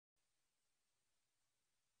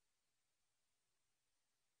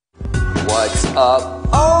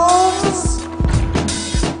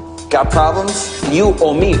Got problems? You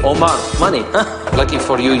owe me, Omar, money. Huh? Lucky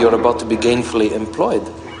for you, you're about to be gainfully employed.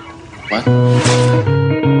 What?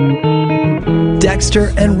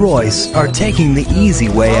 Dexter and Royce are taking the easy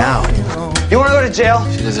way out. You want to go to jail?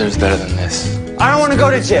 She deserves better than this. I don't want to go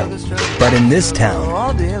to jail. But in this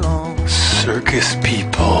town, Circus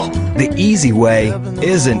people. the easy way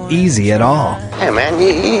isn't easy at all. Hey, man,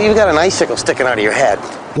 you got an icicle sticking out of your head.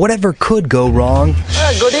 Whatever could go wrong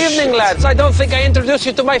Good evening, lads. I don't think I introduced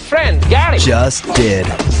you to my friend, Gary. just did.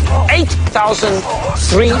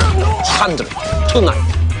 8,300 tonight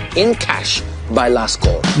in cash by last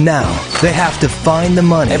call. Now they have to find the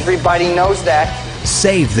money, Everybody knows that.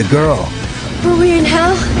 save the girl, Were we in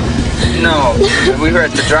hell? No, we were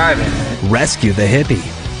at the drive-in. rescue the hippie,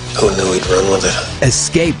 Who knew he'd run with it?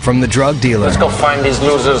 escape from the drug dealer, Let's go find these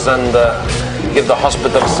losers and give the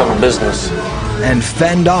hospital some business. and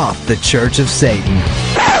fend off the Church of Satan.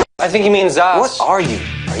 I think he means us. What are you?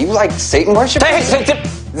 Are you like Satan worshiper? Hey, zip, zip,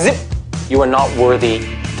 zip. You are not worthy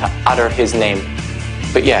to utter his name.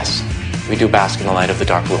 But yes, we do bask in the light of the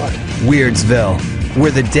Dark Lord. Weirdsville, where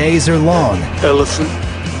the days are long Elephant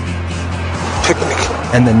picnic.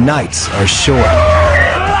 and the nights are short.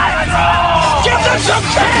 Give them some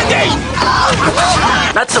candy!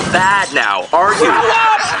 Not so bad now, are you?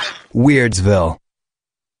 Weirdsville.